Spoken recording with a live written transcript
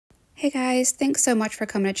Hey guys, thanks so much for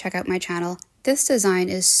coming to check out my channel. This design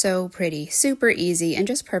is so pretty, super easy, and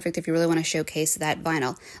just perfect if you really want to showcase that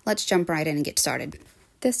vinyl. Let's jump right in and get started.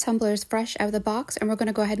 This tumbler is fresh out of the box, and we're going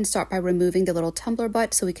to go ahead and start by removing the little tumbler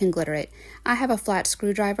butt so we can glitter it. I have a flat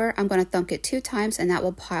screwdriver. I'm going to thunk it 2 times and that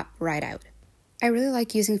will pop right out. I really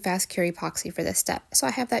like using fast cure epoxy for this step, so I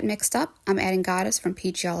have that mixed up. I'm adding Goddess from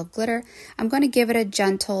Peachy Olive Glitter. I'm going to give it a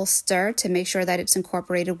gentle stir to make sure that it's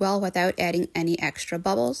incorporated well without adding any extra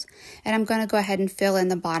bubbles. And I'm going to go ahead and fill in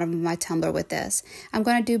the bottom of my tumbler with this. I'm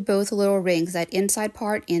going to do both little rings, that inside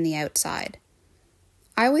part and the outside.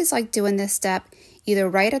 I always like doing this step either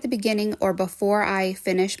right at the beginning or before I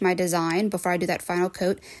finish my design, before I do that final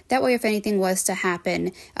coat. That way, if anything was to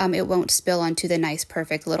happen, it won't spill onto the nice,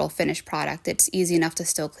 perfect little finished product. It's easy enough to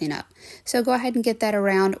still clean up. So go ahead and get that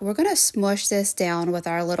around. We're going to smush this down with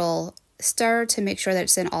our little stir to make sure that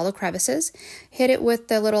it's in all the crevices. Hit it with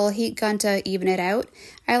the little heat gun to even it out.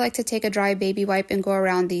 I like to take a dry baby wipe and go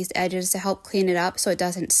around these edges to help clean it up so it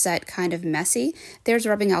doesn't set kind of messy. There's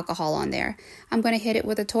rubbing alcohol on there. I'm going to hit it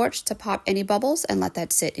with a torch to pop any bubbles and let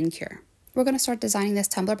that sit and cure. We're going to start designing this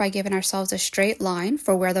tumbler by giving ourselves a straight line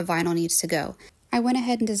for where the vinyl needs to go. I went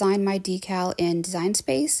ahead and designed my decal in Design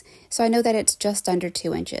Space, so I know that it's just under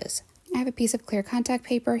 2 inches. I have a piece of clear contact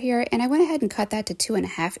paper here, and I went ahead and cut that to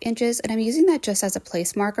 2.5 inches, and I'm using that just as a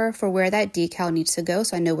place marker for where that decal needs to go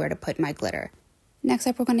so I know where to put my glitter. Next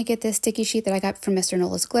up, we're going to get this sticky sheet that I got from Mr.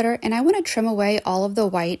 Nola's Glitter, and I want to trim away all of the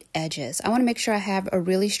white edges. I want to make sure I have a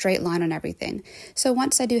really straight line on everything. So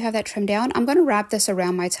once I do have that trimmed down, I'm going to wrap this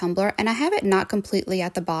around my tumbler, and I have it not completely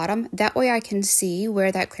at the bottom. That way I can see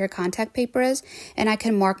where that clear contact paper is, and I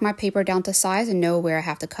can mark my paper down to size and know where I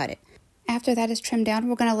have to cut it. After that is trimmed down,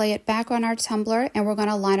 we're going to lay it back on our tumbler and we're going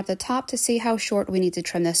to line up the top to see how short we need to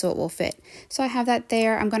trim this so it will fit. So I have that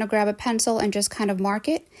there. I'm going to grab a pencil and just kind of mark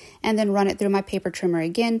it and then run it through my paper trimmer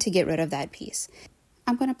again to get rid of that piece.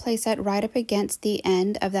 I'm going to place that right up against the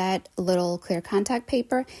end of that little clear contact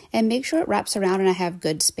paper and make sure it wraps around and I have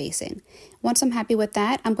good spacing. Once I'm happy with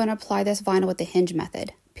that, I'm going to apply this vinyl with the hinge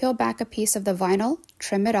method. Peel back a piece of the vinyl,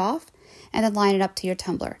 trim it off, and then line it up to your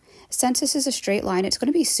tumbler. Since this is a straight line, it's going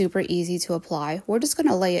to be super easy to apply. We're just going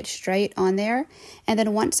to lay it straight on there. And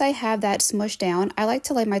then once I have that smushed down, I like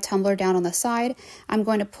to lay my tumbler down on the side. I'm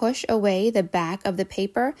going to push away the back of the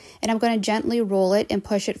paper and I'm going to gently roll it and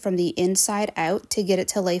push it from the inside out to get it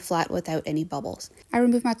to lay flat without any bubbles. I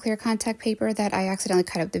remove my clear contact paper that I accidentally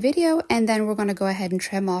cut out the video, and then we're going to go ahead and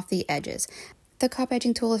trim off the edges. The cup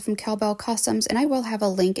edging tool is from Kell Customs, and I will have a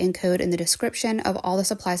link and code in the description of all the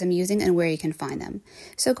supplies I'm using and where you can find them.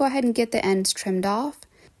 So go ahead and get the ends trimmed off,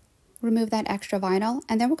 remove that extra vinyl,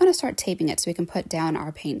 and then we're going to start taping it so we can put down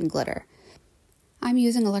our paint and glitter. I'm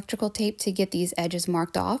using electrical tape to get these edges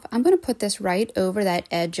marked off. I'm going to put this right over that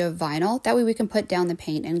edge of vinyl. That way we can put down the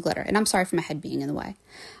paint and glitter. And I'm sorry for my head being in the way.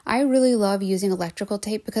 I really love using electrical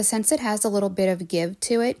tape because since it has a little bit of give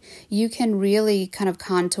to it, you can really kind of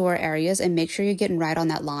contour areas and make sure you're getting right on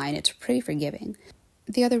that line. It's pretty forgiving.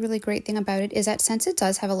 The other really great thing about it is that since it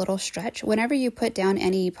does have a little stretch, whenever you put down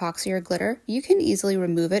any epoxy or glitter, you can easily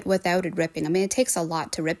remove it without it ripping. I mean, it takes a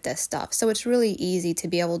lot to rip this stuff, so it's really easy to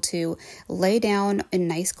be able to lay down in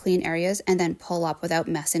nice clean areas and then pull up without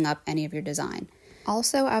messing up any of your design.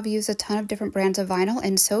 Also, I've used a ton of different brands of vinyl,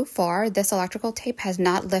 and so far, this electrical tape has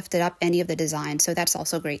not lifted up any of the design, so that's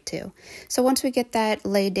also great too. So once we get that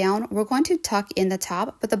laid down, we're going to tuck in the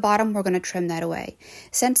top, but the bottom, we're going to trim that away.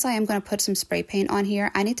 Since I am going to put some spray paint on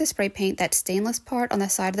here, I need to spray paint that stainless part on the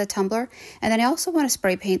side of the tumbler, and then I also want to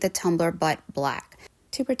spray paint the tumbler butt black.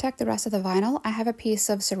 To protect the rest of the vinyl, I have a piece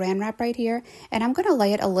of saran wrap right here, and I'm going to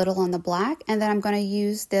lay it a little on the black, and then I'm going to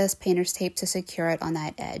use this painter's tape to secure it on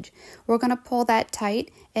that edge. We're going to pull that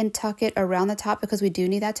tight and tuck it around the top because we do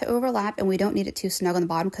need that to overlap, and we don't need it too snug on the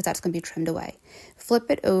bottom because that's going to be trimmed away.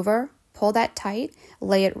 Flip it over, pull that tight,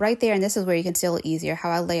 lay it right there, and this is where you can see a little easier how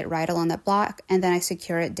I lay it right along that block, and then I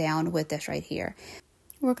secure it down with this right here.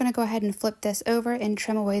 We're going to go ahead and flip this over and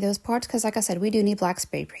trim away those parts because, like I said, we do need black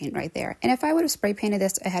spray paint right there. And if I would have spray painted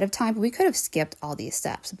this ahead of time, we could have skipped all these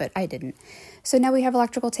steps, but I didn't. So now we have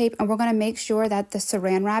electrical tape, and we're going to make sure that the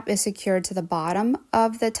saran wrap is secured to the bottom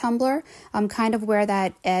of the tumbler, kind of where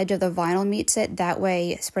that edge of the vinyl meets it. That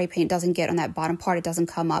way spray paint doesn't get on that bottom part. It doesn't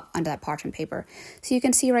come up under that parchment paper. So you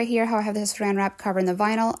can see right here how I have the saran wrap covering the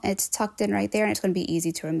vinyl. It's tucked in right there, and it's going to be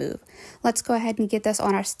easy to remove. Let's go ahead and get this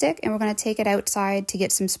on our stick, and we're going to take it outside to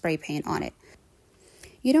get some spray paint on it.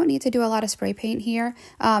 You don't need to do a lot of spray paint here,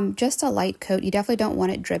 just a light coat. You definitely don't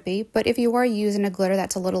want it drippy, but if you are using a glitter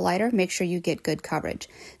that's a little lighter, make sure you get good coverage.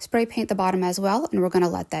 Spray paint the bottom as well, and we're going to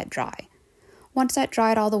let that dry. Once that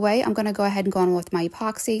dried all the way, I'm going to go ahead and go on with my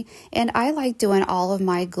epoxy, and I like doing all of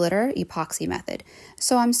my glitter epoxy method.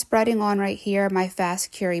 So I'm spreading on right here my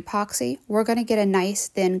fast cure epoxy. We're going to get a nice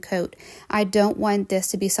thin coat. I don't want this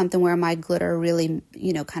to be something where my glitter really,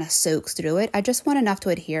 kind of soaks through it. I just want enough to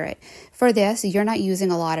adhere it. For this, you're not using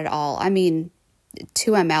a lot at all. I mean,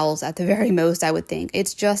 2 mLs at the very most, I would think.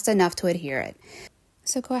 It's just enough to adhere it.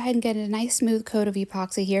 So go ahead and get a nice smooth coat of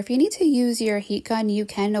epoxy here. If you need to use your heat gun, you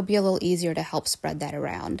can. It'll be a little easier to help spread that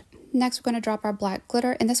around. Next, we're going to drop our black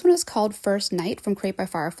glitter, and this one is called First Night from Create by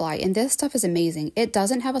Firefly, and this stuff is amazing. It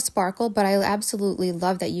doesn't have a sparkle, but I absolutely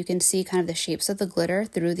love that you can see kind of the shapes of the glitter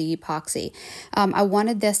through the epoxy. I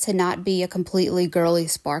wanted this to not be a completely girly,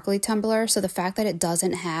 sparkly tumbler, so the fact that it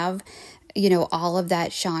doesn't have all of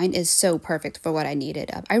that shine is so perfect for what I needed.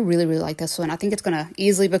 I really, really like this one. I think it's going to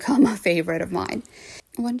easily become a favorite of mine.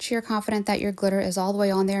 Once you're confident that your glitter is all the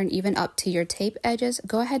way on there and even up to your tape edges,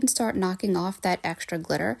 go ahead and start knocking off that extra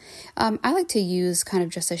glitter. I like to use kind of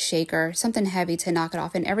just a shaker, something heavy to knock it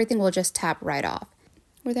off, and everything will just tap right off.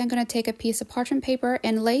 We're then going to take a piece of parchment paper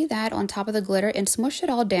and lay that on top of the glitter and smush it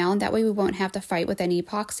all down. That way we won't have to fight with any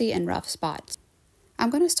epoxy and rough spots. I'm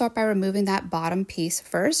going to start by removing that bottom piece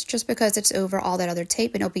first, just because it's over all that other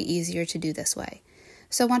tape and it'll be easier to do this way.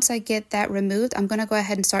 So once I get that removed, I'm going to go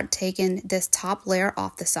ahead and start taking this top layer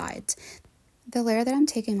off the sides. The layer that I'm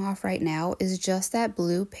taking off right now is just that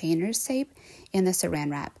blue painter's tape and the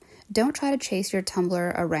saran wrap. Don't try to chase your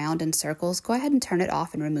tumbler around in circles. Go ahead and turn it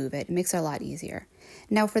off and remove it. It makes it a lot easier.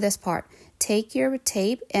 Now for this part, take your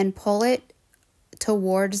tape and pull it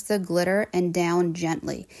towards the glitter and down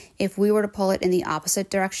gently. If we were to pull it in the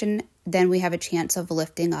opposite direction, then we have a chance of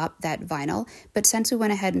lifting up that vinyl. But since we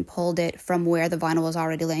went ahead and pulled it from where the vinyl was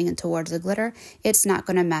already laying and towards the glitter, it's not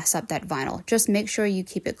going to mess up that vinyl. Just make sure you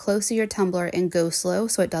keep it close to your tumbler and go slow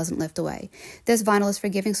so it doesn't lift away. This vinyl is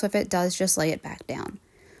forgiving, so if it does, just lay it back down.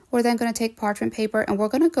 We're then going to take parchment paper and we're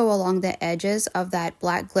going to go along the edges of that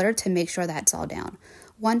black glitter to make sure that's all down.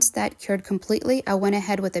 Once that cured completely, I went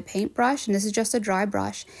ahead with a paintbrush, and this is just a dry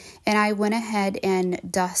brush, and I went ahead and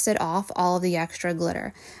dusted off all of the extra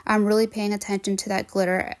glitter. I'm really paying attention to that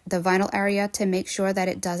glitter, the vinyl area, to make sure that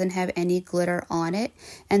it doesn't have any glitter on it.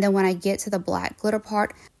 And then when I get to the black glitter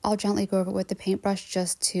part, I'll gently go over it with the paintbrush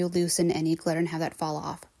just to loosen any glitter and have that fall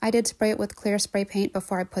off. I did spray it with clear spray paint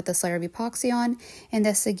before I put this layer of epoxy on, and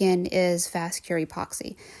this again is fast cure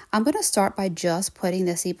epoxy. I'm going to start by just putting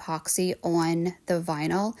this epoxy on the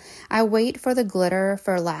vinyl. I wait for the glitter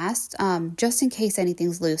for last, just in case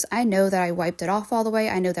anything's loose. I know that I wiped it off all the way,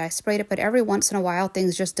 I know that I sprayed it, but every once in a while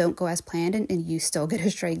things just don't go as planned and you still get a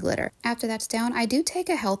stray glitter. After that's down, I do take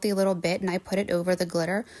a healthy little bit and I put it over the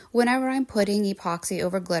glitter. Whenever I'm putting epoxy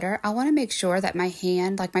over glitter, I want to make sure that my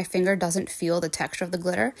hand, like my finger, doesn't feel the texture of the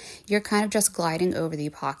glitter. You're kind of just gliding over the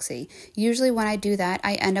epoxy. Usually when I do that,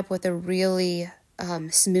 I end up with a really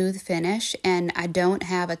smooth finish, and I don't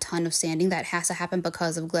have a ton of sanding that has to happen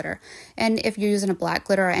because of glitter. And if you're using a black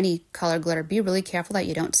glitter or any color glitter, be really careful that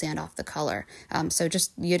you don't sand off the color. So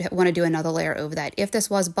just, you'd want to do another layer over that. If this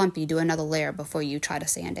was bumpy, do another layer before you try to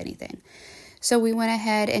sand anything. So we went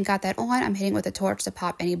ahead and got that on. I'm hitting with a torch to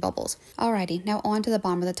pop any bubbles. Alrighty, now on to the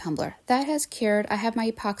bottom of the tumbler. That has cured. I have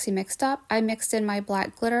my epoxy mixed up. I mixed in my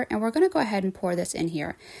black glitter, and we're going to go ahead and pour this in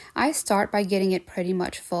here. I start by getting it pretty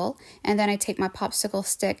much full, and then I take my popsicle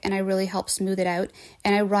stick and I really help smooth it out,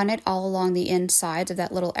 and I run it all along the insides of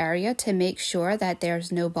that little area to make sure that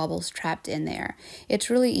there's no bubbles trapped in there.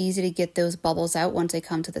 It's really easy to get those bubbles out once they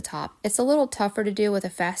come to the top. It's a little tougher to do with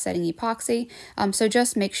a fast setting epoxy, so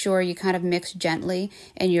just make sure you kind of mix gently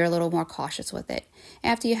and you're a little more cautious with it.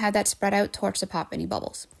 After you have that spread out, torch to pop any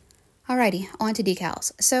bubbles. Alrighty, on to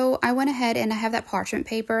decals. So I went ahead and I have that parchment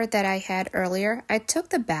paper that I had earlier. I took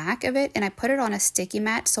the back of it and I put it on a sticky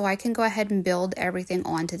mat so I can go ahead and build everything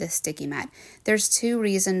onto this sticky mat. There's 2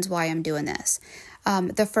 reasons why I'm doing this.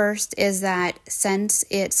 The first is that since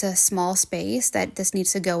it's a small space that this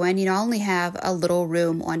needs to go in, I only have a little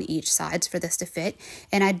room on each sides for this to fit,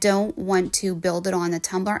 and I don't want to build it on the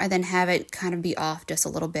tumbler and then have it kind of be off just a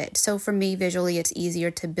little bit. So for me, visually, it's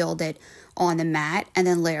easier to build it on the mat and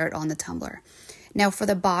then layer it on the tumbler. Now for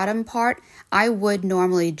the bottom part, I would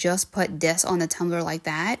normally just put this on the tumbler like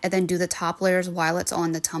that and then do the top layers while it's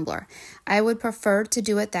on the tumbler. I would prefer to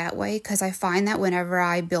do it that way because I find that whenever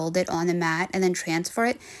I build it on the mat and then transfer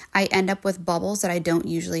it, I end up with bubbles that I don't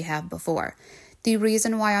usually have before. The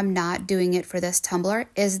reason why I'm not doing it for this tumbler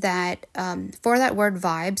is that for that word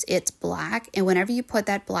vibes, it's black. And whenever you put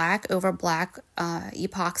that black over black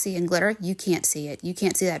epoxy and glitter, you can't see it. You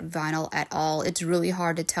can't see that vinyl at all. It's really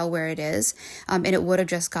hard to tell where it is. And it would have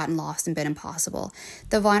just gotten lost and been impossible.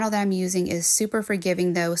 The vinyl that I'm using is super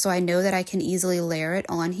forgiving though, so I know that I can easily layer it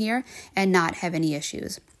on here and not have any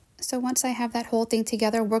issues. So once I have that whole thing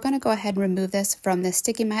together, we're going to go ahead and remove this from the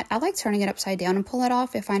sticky mat. I like turning it upside down and pull it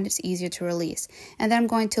off. I find it's easier to release. And then I'm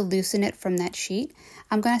going to loosen it from that sheet.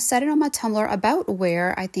 I'm going to set it on my tumbler about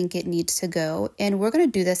where I think it needs to go. And we're going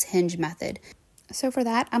to do this hinge method. So for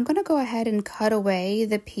that, I'm going to go ahead and cut away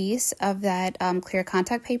the piece of that clear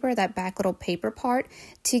contact paper, that back little paper part,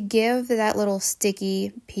 to give that little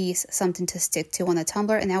sticky piece something to stick to on the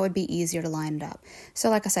tumbler, and that would be easier to line it up. So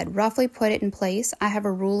like I said, roughly put it in place. I have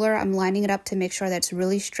a ruler. I'm lining it up to make sure that's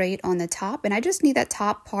really straight on the top, and I just need that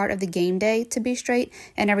top part of the game day to be straight,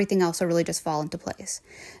 and everything else will really just fall into place.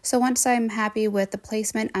 So once I'm happy with the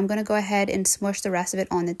placement, I'm going to go ahead and smush the rest of it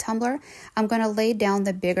on the tumbler. I'm going to lay down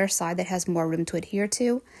the bigger side that has more room to adhere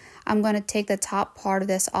to. I'm going to take the top part of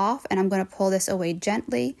this off and I'm going to pull this away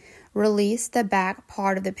gently, release the back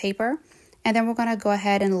part of the paper, and then we're going to go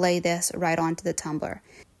ahead and lay this right onto the tumbler.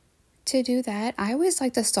 To do that, I always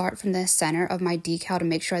like to start from the center of my decal to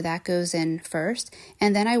make sure that goes in first,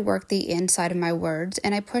 and then I work the inside of my words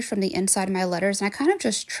and I push from the inside of my letters, and I kind of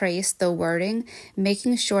just trace the wording,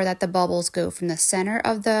 making sure that the bubbles go from the center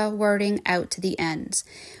of the wording out to the ends.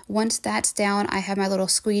 Once that's down, I have my little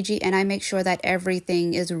squeegee and I make sure that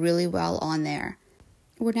everything is really well on there.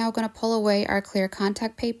 We're now going to pull away our clear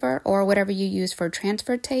contact paper or whatever you use for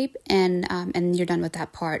transfer tape, and you're done with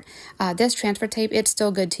that part. This transfer tape, it's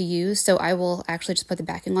still good to use, so I will actually just put the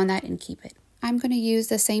backing on that and keep it. I'm going to use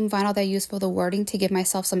the same vinyl that I used for the wording to give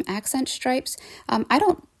myself some accent stripes. I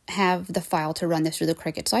don't have the file to run this through the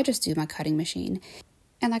Cricut, so I just do my cutting machine.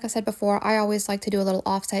 And like I said before, I always like to do a little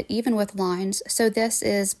offset even with lines. So this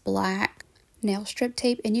is black nail strip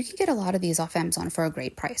tape, and you can get a lot of these off Amazon for a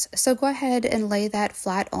great price. So go ahead and lay that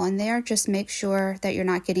flat on there. Just make sure that you're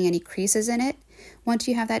not getting any creases in it. Once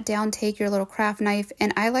you have that down, take your little craft knife,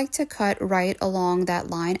 and I like to cut right along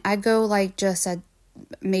that line. I go like just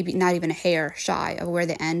maybe not even a hair shy of where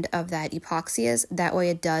the end of that epoxy is. That way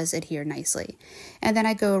it does adhere nicely. And then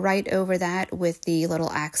I go right over that with the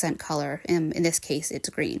little accent color. In this case, it's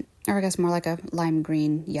green. Or I guess more like a lime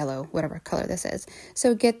green, yellow, whatever color this is.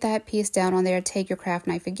 So get that piece down on there, take your craft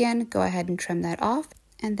knife again, go ahead and trim that off.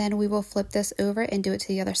 And then we will flip this over and do it to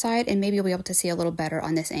the other side, and maybe you'll be able to see a little better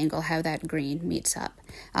on this angle how that green meets up.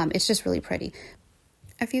 It's just really pretty.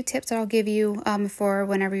 A few tips that I'll give you for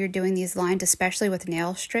whenever you're doing these lines, especially with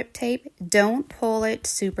nail strip tape. Don't pull it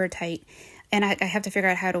super tight. And I have to figure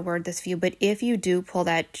out how to word this for you, but if you do pull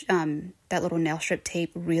that that little nail strip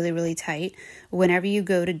tape really, really tight, whenever you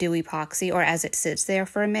go to do epoxy, or as it sits there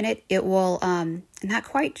for a minute, it will not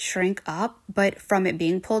quite shrink up, but from it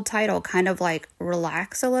being pulled tight, it'll kind of like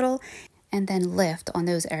relax a little and then lift on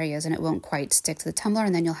those areas, and it won't quite stick to the tumbler,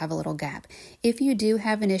 and then you'll have a little gap. If you do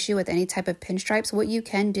have an issue with any type of pinstripes, what you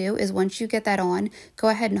can do is once you get that on, go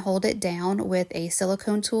ahead and hold it down with a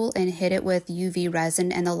silicone tool and hit it with UV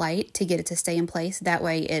resin and the light to get it to stay in place. That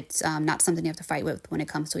way it's not something you have to fight with when it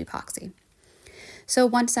comes to epoxy. So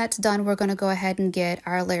once that's done, we're going to go ahead and get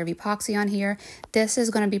our layer of epoxy on here. This is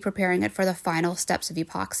going to be preparing it for the final steps of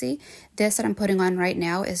epoxy. This that I'm putting on right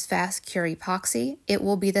now is Fast Cure Epoxy. It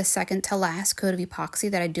will be the second to last coat of epoxy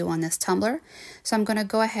that I do on this tumbler. So I'm going to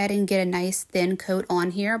go ahead and get a nice thin coat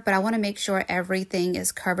on here, but I want to make sure everything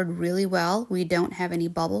is covered really well. We don't have any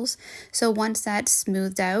bubbles. So once that's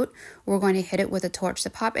smoothed out, we're going to hit it with a torch to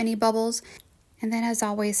pop any bubbles. And then as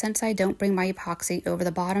always, since I don't bring my epoxy over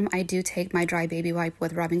the bottom, I do take my dry baby wipe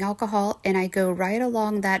with rubbing alcohol and I go right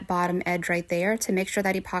along that bottom edge right there to make sure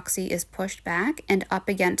that epoxy is pushed back and up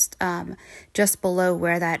against just below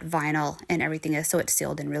where that vinyl and everything is, so it's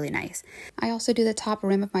sealed in really nice. I also do the top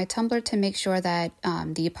rim of my tumbler to make sure that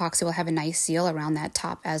the epoxy will have a nice seal around that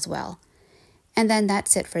top as well. And then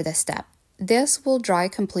that's it for this step. This will dry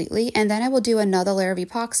completely, and then I will do another layer of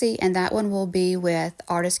epoxy, and that one will be with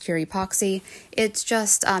Artist Cure Epoxy. It's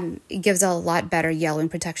just, it gives a lot better yellowing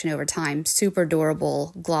protection over time. Super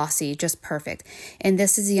durable, glossy, just perfect. And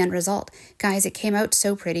this is the end result. Guys, it came out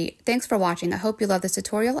so pretty. Thanks for watching. I hope you love this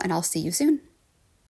tutorial, and I'll see you soon.